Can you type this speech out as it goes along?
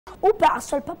Upa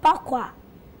asol papa kwa.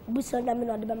 Buso na me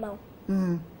no de be ma.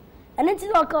 And it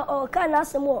is o kan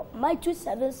asemo my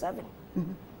 277.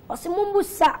 Osemo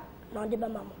busa na de be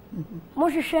ma mo. Mo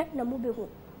hwehwe na mo be hu.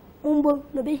 Mumbo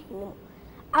no be hinu.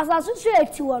 Asaso so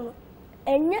eti wo no.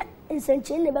 Enye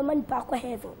nsenche ne be ma nipa akwa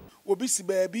heaven. Obi si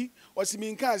baabi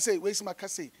osimi nka say we si maka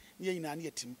say ne nyina na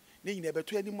yetim ne nyina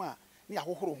beto anim a ne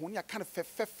ahohoro ho ne aka ne fe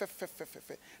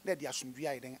na de asomdwe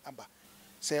ayi den aba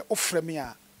say ofre me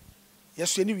a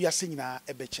yeso ani wiase nyina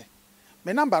ebeche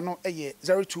me number no eye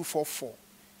 0244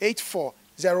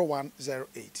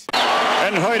 840108.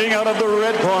 And hiding out of the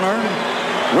red corner,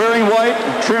 wearing white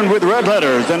trimmed with red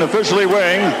letters and officially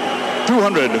weighing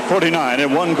 249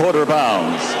 1/4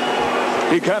 pounds.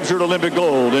 He captured Olympic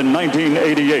gold in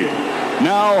 1988.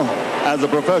 Now, as a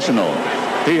professional,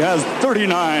 he has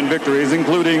 39 victories,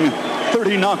 including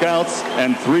 30 knockouts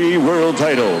and 3 world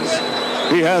titles.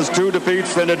 He has 2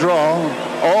 defeats and a draw,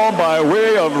 all by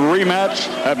way of rematch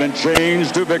have been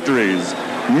changed to victories,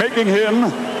 making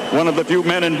him one of the few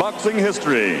men in boxing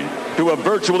history to have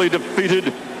virtually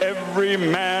defeated every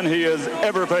man he has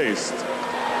ever faced.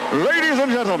 Ladies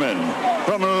and gentlemen,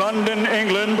 from London,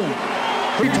 England,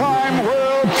 three-time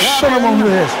world champion,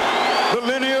 the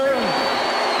linear,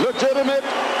 legitimate,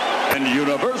 and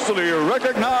universally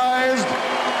recognized,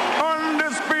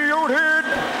 undisputed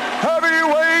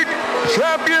heavyweight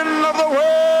champion of the world.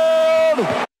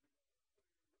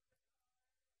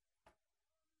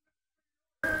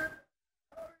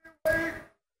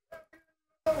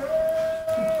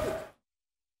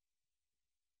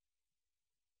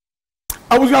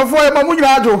 I was going for a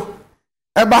mamujo.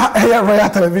 Eba royal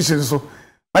television so.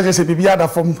 I just say bibia da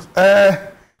from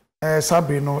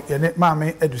Sabino yene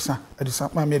MAAME ADUSA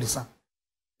MAAME ADUSA.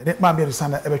 Yene MAAME ADUSA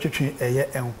na ebe twetwe eye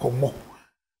enkomo.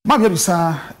 MAAME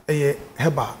ADUSA eye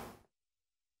HERBAL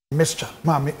mixture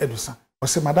MAAME ADUSA. O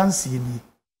se madansi ni.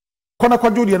 Kona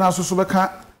kwadwo de na so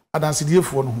beka adansi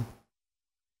diefo no ho.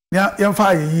 Nya yemfa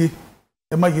ayeyi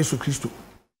e ma Yesu Kristo.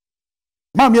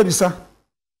 MAAME ADUSA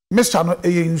mixture no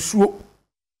eye nsuo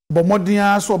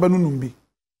bomodia so obenunum bi.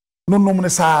 No ne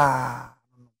sa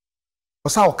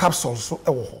osa o capsules so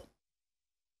ewo ho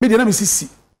me de na me sisi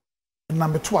na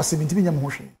me to ase ntimi nya mo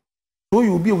hwe so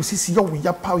you obi o sisi ya wo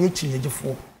ya pa ya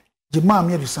chinyegefo je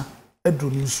MAAME ADUSA edro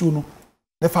ni nsuo no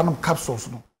le fa no capsules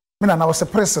no me na wo se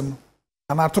press no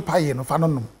na to pa ye no fa no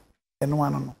no eno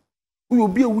ano no you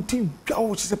obi a wuti dwa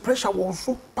wo se pressure wo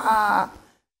so pa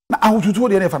na ahotutu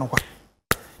de na fa no kwa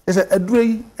ese edro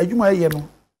yi adwuma ye no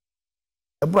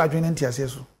ebura adwen ntiase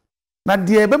so na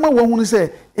de ebema wo hu ni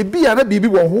se ebi ya na bibi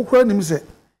wo ho kura nim se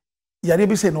yare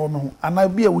bi se na wo ho ana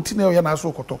bi a wuti na yo na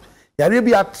so koto yare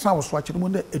bi atra wo so akire mu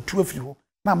na etu afiri ho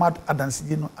na ma adanse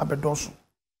no abedoso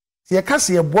se ye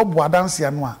kase ye bobo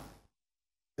adanse no a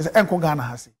se enko Ghana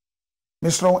ha se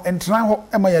misro entran ho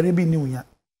ema yare bi ni unya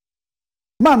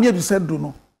MAAME ADUSA do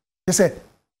no ye se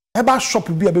eba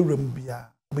shop bi a bewura mu bia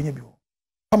obenya bi ho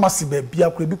pharmacy ba bia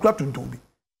kura bi kura tonton bi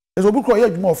ezo obi kura ye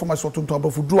adwuma of pharmacy tonton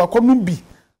abofo duro akonum bi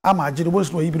ama agire bo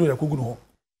so yi bi do yakogu no ho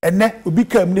enne obi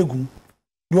kam na egum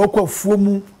de okwa fuo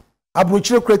mu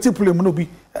abrochire creative problem na obi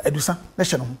ADUSA na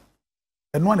hye no ho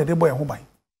eno na de boy ho ban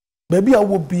ba bi a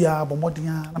wo bia bomoden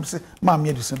na se MAAME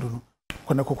ADUSA do no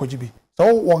kona kokoji bi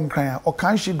so won kran a o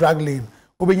kan shi drag lane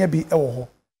obenya bi ewo ho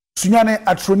sunyane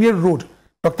Atronier road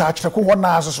Dr. Achireko ho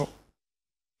na aso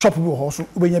shop bi ho so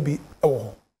obenya bi ewo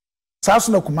ho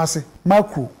saso na Kumase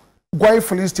macro Gwai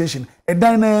filling station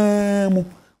edan na mu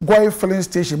Gwai filling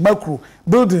station macro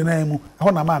building na mu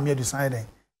ho na MAAME ADUSA den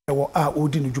ewo a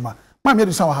odi no dwuma MAAME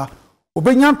ADUSA wa ha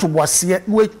obenya ntoboase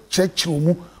no akirikire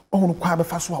mu ohunu kwa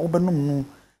befa so a obenom no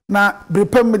na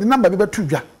brepam me number bi betu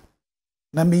dwa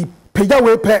na me pagya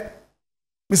we pe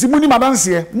misi muni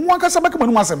madanse mu akasa baka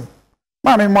manu asem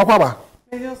MAAME mu akwa ba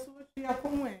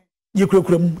ye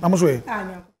kurakura mu amoso ye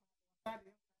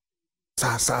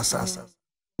sa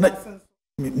na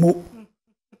mo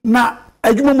na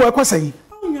adwuma mu akwasa yi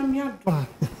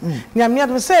nyamia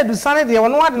do say ADUSA ne de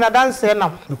wono wade na danse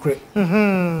na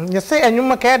ye say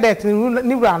enwuma ka edet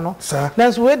ni wura no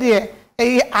na so we de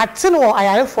ate no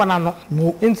ayarefo na no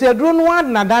nti aduro no wade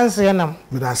na danse na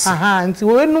nti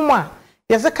we num a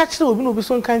ye say ka kire obi no obi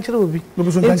so nkan kire obi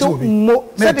nti mo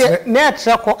say de na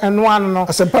etre ko eno ano no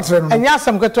asempatre no enya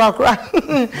asem keto akora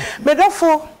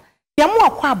medofo ya mo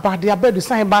akwa abade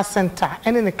ADUSA HERBAL Center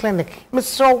ene ne clinic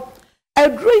misro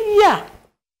aduro yi a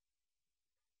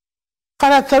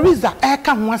Father Teresa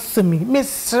eka ho asemi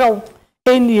misro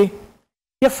enie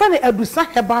ye friend ADUSA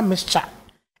HERBAL mixture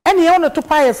ene ye won to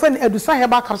pa ye friend ADUSA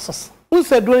HERBAL capsules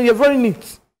unse do ye very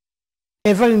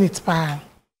neat pa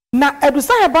na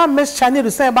ADUSA HERBAL mixture ne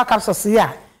ADUSA HERBAL capsules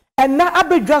ya and na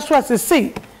abedwa so as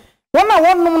say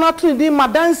one no na to di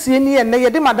madansie ni e na ye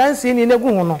de madansie ni na gu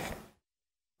ho no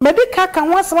medical ka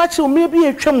ho asama che o me bi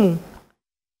etwam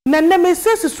na na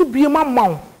mesesi su bie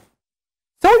mamma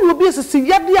so you be sisi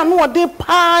yade anu ode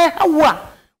pa hawa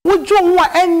wojo ho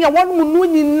a enya wonu nu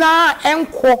nyina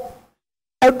enko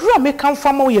adura me kan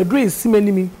fama wo yadura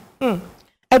esimanimi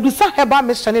ADUSA HERBAL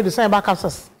mixture ne ADUSA HERBAL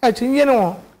capsules achinye ne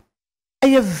ho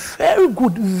very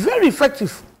good, very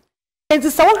effective. And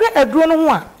it's our great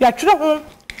adrenaline. You try on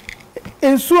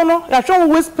in suno, you try on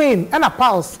waist pain and a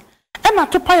pulse. And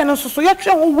not to pay and so you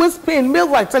try on waist pain, male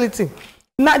vitality.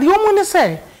 Now the woman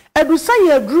say, ADUSA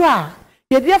ye dry.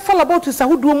 Ye dear fall about to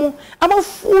Sahudumu, about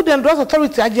food and drugs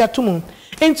authority at Yatumu.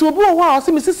 And to a boy, wow,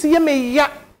 see Mrs. Yeme ya.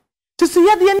 To see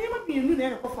ya, the name of me, you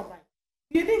never offer by.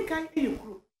 You didn't kind you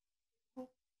crew.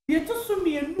 You told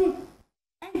me a new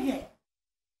and yet.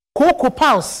 Cocoa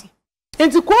pulse.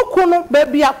 And the cocoa no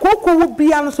baby a cocoa would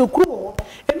be an so cruel.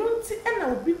 And not see and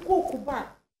I'll be cocoa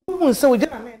back. Who will say,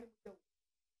 gentlemen?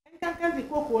 And can't the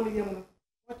cocoa only young.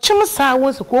 Chimasa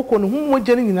was a cocoa whom we're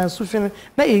getting in a sufficient,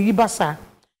 na ye bassa.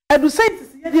 I do say,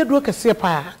 dear Doka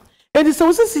Sepa. And it's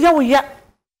also see how we yet.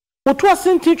 What was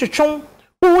sent teacher Chong,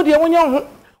 who would you young?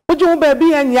 Would you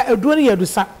baby and ya a doing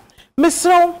ADUSA? Miss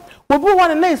Row, will be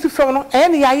one and nice from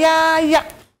any ya.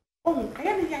 Oh,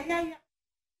 any ya.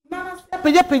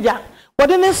 Peja. What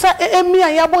didn't say me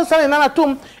and Yabon San and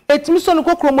Anatom, it's Miss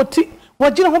Onocromoti,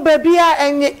 what you know, baby,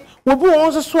 and yet will be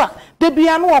on the swat. There be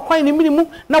no quite a minimum,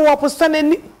 now what was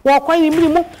sending, walk quite a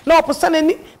minimum, no was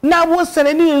sending, now was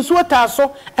sending in sweater,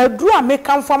 so a drum may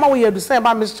come from our year to say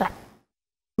about Mr.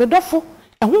 Medofo,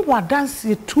 and who want dance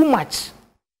too much.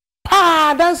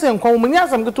 Pa, dancing, come when you have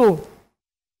some good too.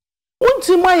 Won't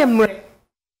you my embrace?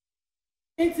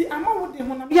 Enti amawo de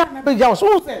ho na ya na be jawo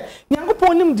so se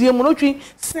nyankopon nim de mu no twi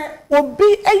se obi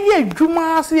eye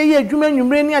adwuma se eye adwuma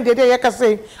nwumre ni ade de ye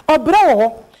kase obra wo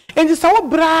ho enti se wo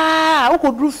bra wo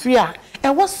kodru fi a e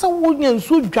wo se wo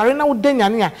nyansu dware na wo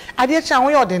danyane a ade che ho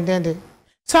ye odendende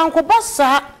sanko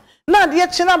basa na ade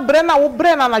che na bre na wo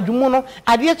bre na nadwumu no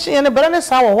ade che ne bre ne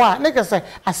sa wo ho a ne kase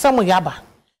asam yaba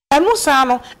enu sa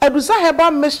no ADUSA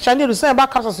HERBAL mixture ne ADUSA HERBAL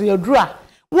capsules ye dru a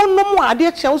wonnom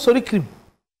ade che wo sori cream.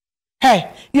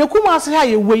 Hey, you come as how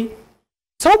you way.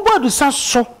 So, what do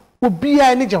so will be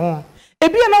any John? A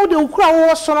be an old crowd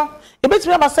or so. A bit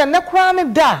of us and no crown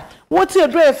and da. What's your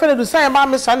dread fellow to say about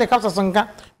Miss Sandy Casasanga?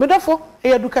 But therefore, a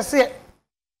ducasse.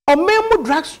 Or Memo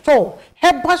drugstore,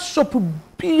 HERBAL soap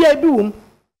be a boom.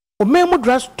 Or Memo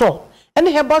drugstore, and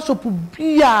HERBAL soap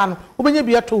be an when you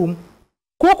be at home.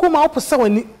 Coco Maupa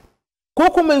Sawani.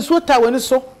 Coco Mensuata when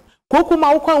so. Coco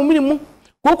Mauka minimum.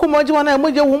 Coco Majuana and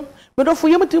Moja. But for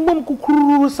you to mum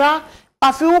kukurusa,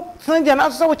 I feel Sanjan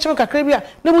after what Chunka Caribbean,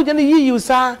 never gonna you,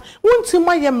 sir. Won't see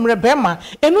my rebema,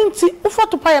 and won't see Ufa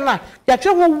to Payana,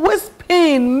 your waist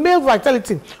pain, male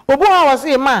vitality. Or boy, I was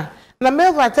a man, the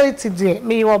male vitality, dear,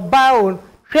 me or bow,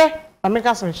 share, I make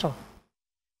us sure.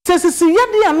 Says the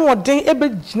Yadi and what day ever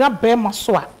Gina bear my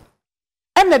swat.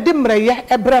 And the dimmer,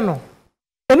 a brano.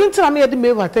 And until I made the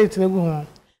male vitality go home.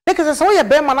 Because I saw your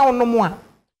bear man no more.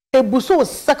 A busso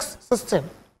sex system.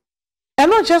 And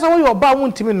not just how you are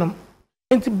bound to me.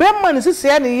 And to bear money is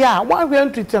any year, 1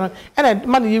 grand return and a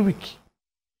money a week.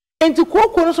 And to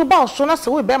cocoa so about so as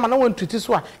we bear man one to this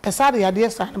one, as I the idea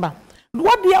Samba.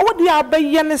 What do you obey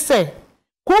Yanni say?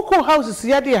 Cocoa house is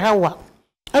Yadi Hawa.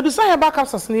 I desire back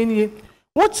up as any.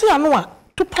 What's your no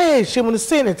to pay she will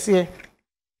say it here.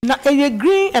 Now a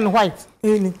green and white.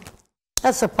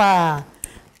 That's a pa.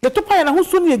 The two pie and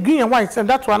who's only green and white, and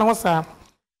that's one was a.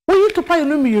 We used to pay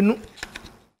no you know.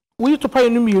 We used to pay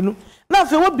no you. Now,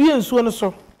 if you will be in soon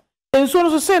so. And soon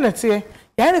as you say it here,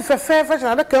 you had a fair fashion,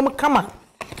 I come on.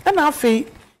 And I feel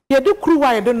you do crew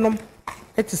I don't know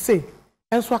it to say.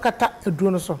 And so I can tap the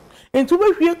drone so. And to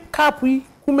be here, Capri,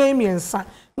 who made me and son,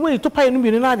 when you to pay no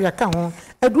million account,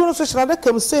 a drone session, I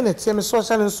come saying it, and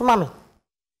social and summer.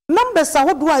 Numbers are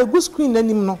what do I good screen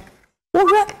anymore.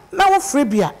 Now,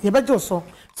 freebia, you bet you so.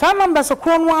 Some numbers are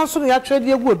crown one, so you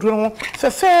actually would drone,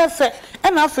 fair,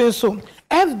 and I feel so.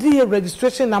 FDA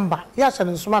registration number, yes, and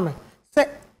Sumame. Say,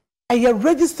 I am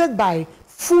registered by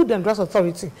Food and Drugs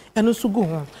Authority, and also go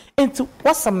home. Into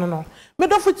what's some no?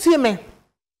 Medofu TMA.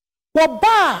 What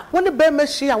bar when the bear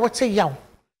machine, what say yow?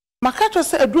 Macato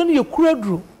said, a drone you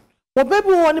crew. What baby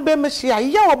want the bear machine,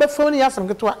 yow, but phone yes, and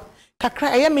get to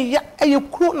Kakra, I am a you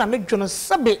crew, and make Jonas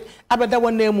Sabe, Abada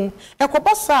one name. A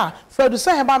cobassa, for the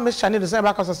same about Miss the same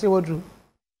back as I say what do.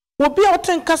 Will be out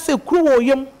 10 castle crew or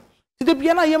yum. The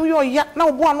Biana yam your yak now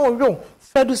one or yo,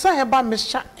 for the same about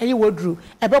Miss Chat, and you will drew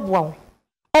a babwell.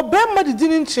 Or Bemma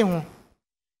didn't chin.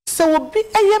 So will be a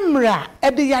yamra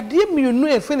at the yadim you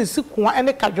know a Phyllis and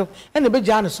the cajole and the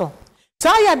Bejana so.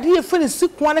 saa ya de fe ne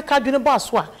sikwa ne kadwene ba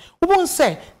so a wobon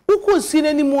se ukosi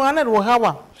n'animu ana ro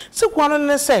hawa sikwa no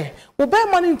ne se wo ba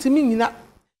ma ne ntimi nyina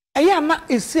eya na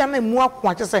esi ana mu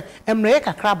akwa che se emre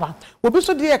kakraba obi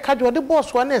so de kadwo de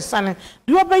boss wa na esane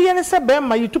de obeye ne se be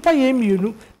ma yitupa ye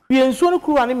mienu hwie nsuo no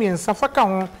kuruwa ne miensa faka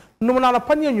ho num na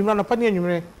pa ne anwumra na pa ne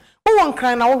anwumre wo won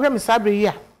kran na wo hwe misabre yi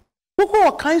a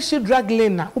wo kan shi drug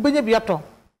lane na wo benya biato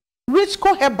rich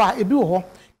co heba ebi wo ho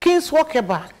kings walk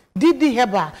heba didi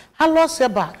heba halos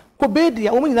heba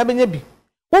kobedia wo nyina benya bi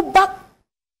wo ba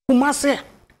kumase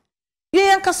ye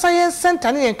yankasa ye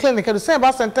center ne clinic do say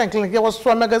ba center clinic ye was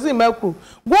so magazine makro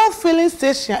go filling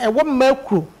station e wo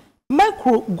makro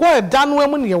go dan we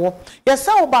mu ne ye wo ye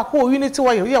say wo ba ko unity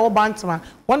wo ye wo ba ntema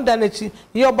one day nachi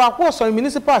ye ba ko so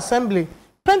municipal assembly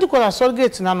Pentecost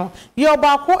Solgate na no ye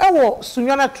ba ko e wo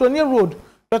Sunyana Troni road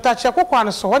Dr. Chekoko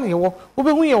an so wo ne ye wo wo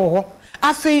be hu ye wo ho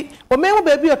afi o me wo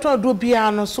ba bi oton do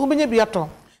bia no so wo benya bi ato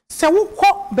se wo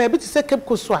ko ba bi ti se Cape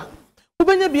Coast a wo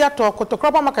benya bi ato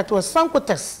Kotokroba market wo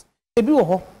Sankotes ebi wo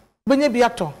ho benya bi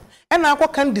ato e na akọ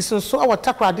candies nso awo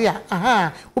takrade a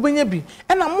aha wo benya bi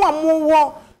e na mo amo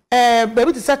wo ba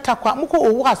bi ti se takwa mo ko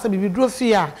owo asa bibi duro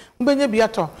fi a wo benya bi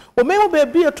ato o me wo ba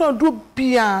bi ato do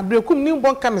bia brekum ni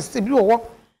bon chemist ebi wo ho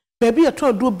ba bi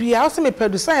ato do bia o se me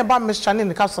pedusa e ba mixture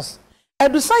ne capsules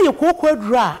adusa ye kokọ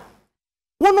aduru a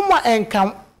wonu mo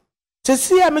enkam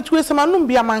sesi a metuwe se manum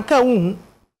bia manka wu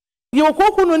ye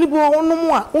kokọ no ni bo wonu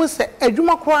mo a won se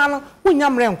adwuma kora no wonya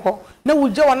mre nko na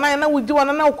wuje wanan na wuje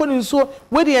wanan na ukọ nsuo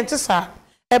we de ente sa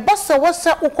e ba se wo se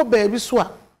ukọ baabi so a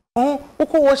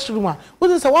ukọ washroom a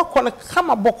wo se wakọ na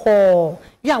kama bọkọ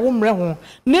ya wo mre ho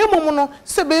na emom no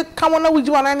se be kama na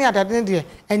wuje wanan ne adade ne de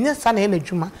enye sa na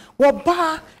adwuma wo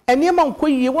ba enema nkọ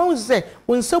yie won se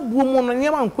won se buo mu no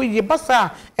enema nkọ yie ba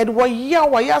sa e de wo ya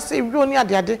wo ya se wi oni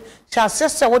adade cha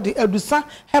sese wo de adusa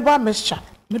heba mixture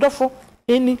medofo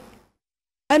eni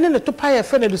ene ne to paye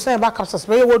fe na adusa heba capsules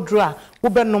be wo dru a wo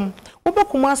benom wo be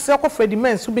kuma se akọ Freddy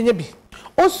Mens wo benya bi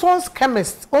Oson's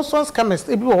chemist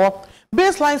ebi wo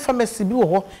Baseline pharmacy bi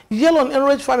wo Yellow and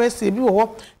Orange pharmacy bi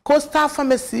wo Coastal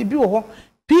pharmacy bi wo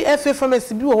PFA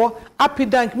pharmacy bi wo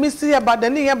Apidank misi ya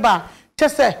badani ya ba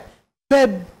chese be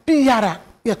yara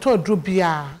ye to dru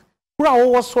bia kura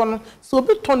wo so no so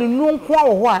obi to ne nu nko a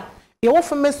wo ho a ye wo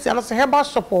pharmacy ano se herbal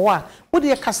shop wo a wo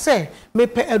de ka se me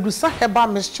pe adusa herbal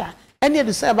mixture ene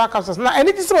adusa herbal capsules na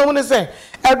ene ti se wo ne se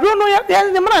aduro no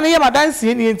ye ne mana ne ye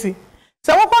madanse ni enti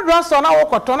se wo kwadro so na wo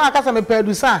koto na aka se me pe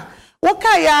adusa wo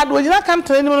ka ya do gina kan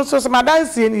tane ni no so se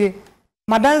madanse ni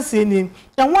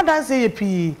ya ho danse ye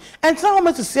pi entra ho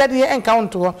metu se de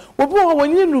encounter obi wo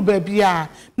wonyi nu ba bia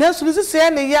na so se se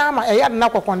ne ya ma eya na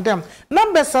kokondem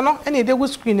numbers no ene de go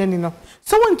screen ani no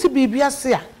se wonti bibia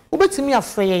se a wo betimi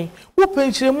afreyen wo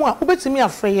penchire mu a wo betimi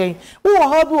afreyen wo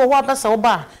ho bi wo abasa wo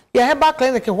ba ya heba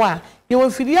clinic ho a ye won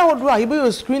fidi ya wodo a ye be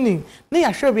yo screening na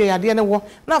ya hwe bi ya de ne wo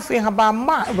na afi ha ba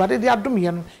ma urade de adom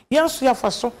ye no ye nso ya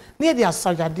faso na ye de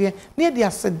asajade na ye de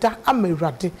aseda ama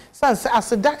urade sanse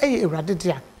aseda eye urade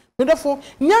de a medofo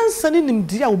nyansa ni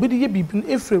nimdi a obedi ye bibin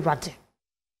efre urade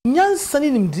nyansa ni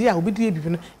nimdi a obedi ye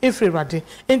bibin efre urade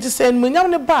enti se enmunyam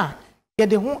ne ba ye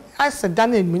de ho aseda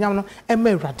na enmunyam no ema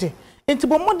urade enti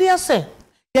bo mode ya se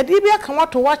ye de bi aka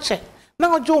wato wache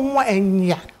na ojo ho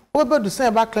anya obedu se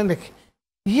ba clinic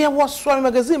ye was so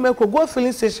magazine make go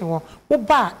filling station wo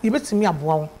ba ye betimi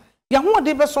aboa wo ya ho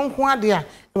de be so nko ade a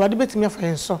e wade betimi afa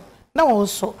yen so na wo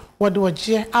so wode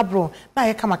oje abro na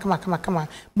ye kama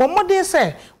bo mode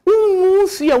se wu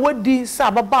fi a wadi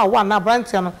sa baba wa na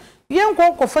brantia no ye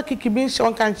nko kofa kikibi nche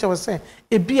won kan che wo se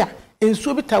ebia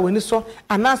ensuo bi ta wani so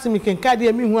anase mi kenka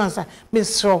de mi hu ansa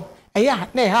mesro eya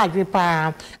na e ha adwe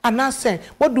pa anase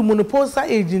wodu monoposa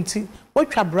agency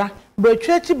wotwa bra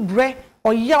twachi bre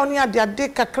oya oni ade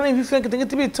kakran fifen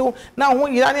ketengeti bi tew na ho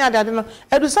yira ni ade no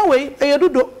adusa we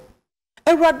eyedudo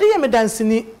ewrade ye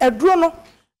medansini eduro no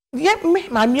ye me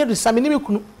maami adusa me ni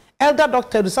mekunu elder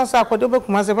doctor adusa sa akwade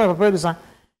obekuma se papa adusa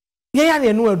ye ya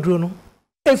ne no aduro no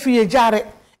efi ye jare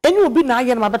enyi obi na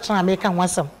aye na mabetra America ho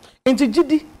asem enti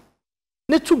gidi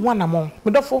ne tu wana mo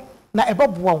medofo na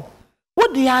ebeboa wo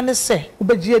wodi ya ne se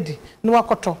obegie di ne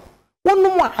wakoto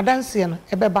wonum a adanse no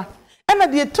ebeba ena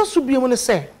de tosu biemu ne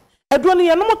se aduro ne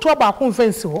ye no moto ba ko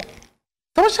mfansi ho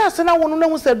to sha ase na wonu na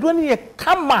hu se aduro ne ye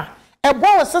kama ebo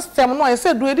wo system no ye se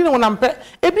aduro edi ne wonampe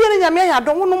ebi ne nyame ya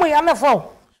do wonu mo ya na fa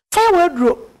fa we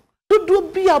aduro dudu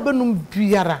bia benum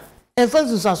biara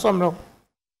enfansi so mro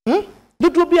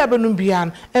dudu bia benum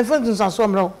biara enfansi so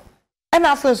mro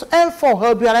ena afenso enfo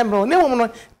ha biara mro ne wonu no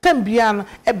tem bia no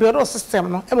ebero system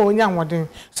no e ma onya anwoden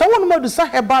so wonu ma dusa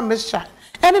heba mesha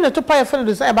ene ne to pa ye fe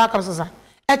dusa heba kapsasa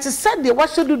eti said de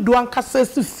wahye dudu ankasa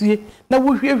sifie na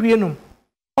wohwiehwie no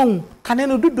on kane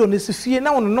no dudo ne sifie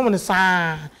na wono nom ne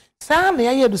saa na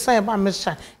ya ADUSA ya ba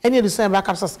mesha ene ADUSA ya ba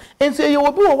capsules enti ye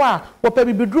obi wo wa wo pa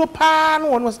bibiduro pa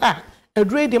no wono sa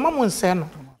aduro de mamo nse no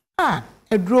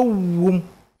aduro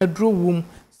wum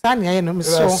sa na ya no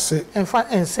meso enfa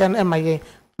ense no emaye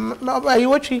ayi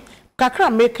wochi kakra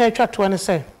make atwa to ne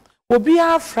say obi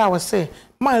afra wo say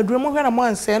ma aduro mo hwe na mo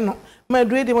nse no ma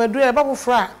aduro de ma aduro e ba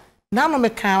fofra na no me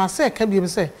kan say ka bi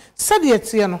say sade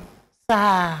etie no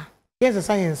sa yes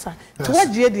science to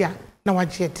wagye dia na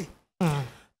wagye di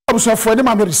abusafo de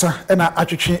MAAME ADUSA na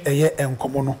atwetwe eye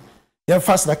enkomo no ye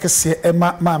fast da kese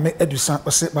MAAME ADUSA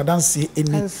ose madanse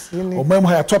eni omam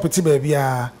ha top ti ba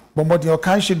bia bomodi o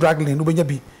kanshi dragging no benya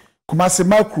bi Kumasi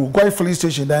Macro Goy filling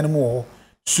station dan mu ho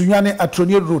Sunyane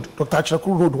Atronie Road Dr.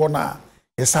 Achiraku Road ho na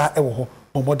yesa ewo ho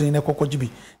bomodi ne kokoji bi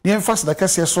ne fast da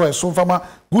kese so fama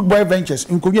Good Boy Ventures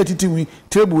nkomi atiti wi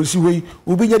table si wi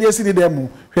obi nya de si de dem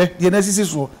hwe de na sisi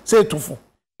so say tofo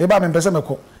e ba me pese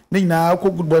meko ne nyina ko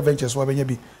Good Boy Ventures wa benya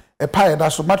bi e pie da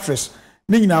so mattress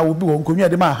ne nyina obi wo nkomi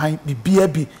ade ma han bibia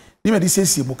bi ne me de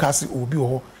sesi mu kase obi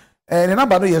wo ne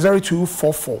number no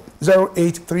 0244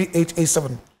 083887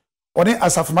 oni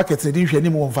asaf market ne hwe ni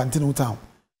mu Mfantino town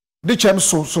de chem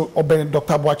so oben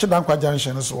Dr. Boache Dankwa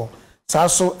junction so sa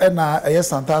so na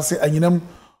santase anyinam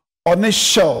oni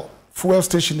Shell fuel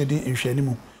station ne di hwe ni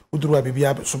mu uduru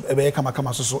bibia so ebe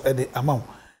kama so e de amount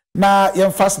na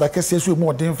yem fast da kese so mu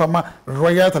odin fama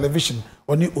Royal Television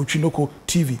oni Otwinoko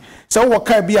TV so wo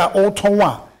kai bia all ton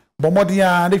a bomodin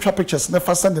a dey twa pictures na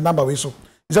fast send the number we so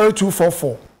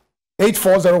 0244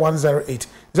 840108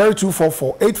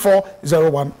 0244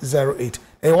 840108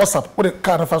 WhatsApp what the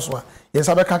car na fast wa yes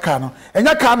abeka car no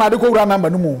enya car na de ko wura number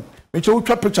no mu me che wo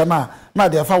twa picture na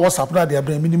de fa WhatsApp na de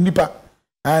abran minim nipa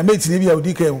mate ni bia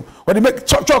odi kan o de make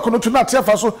chok no to na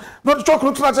tefa so no chok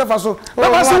no to na tefa so na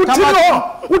ma se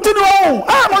utini o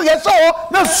mo yes so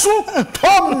na su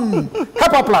tom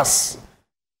HERBAL plus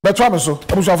betwa me so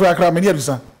abuso afo yakra me ni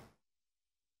ADUSA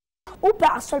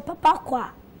upa asol papa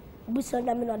kwa buso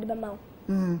na me no de ba mawo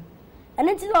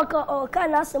ene ti o ka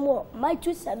na asemo my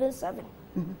 277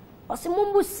 o se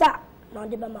mumbu sa na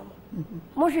de ba mawo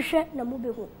mo hwehwe na mo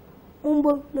behu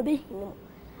mumbo no be hinu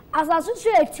asaso so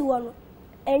eti wo no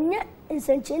enye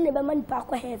nsenche ne be mani pa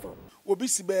kwa heaven obi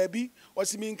si baabi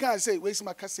osimi nka say we si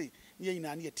maka say ne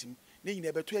nyina na yatim ne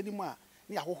nyina beto anim a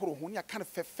ne ahohoro ho ne aka ne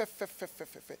fe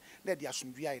na de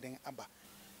asomdwe ayi den aba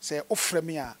say ofre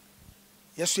me a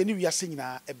yeso ani wiase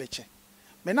nyina ebeche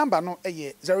me number no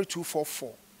eye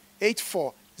 0244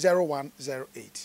 840108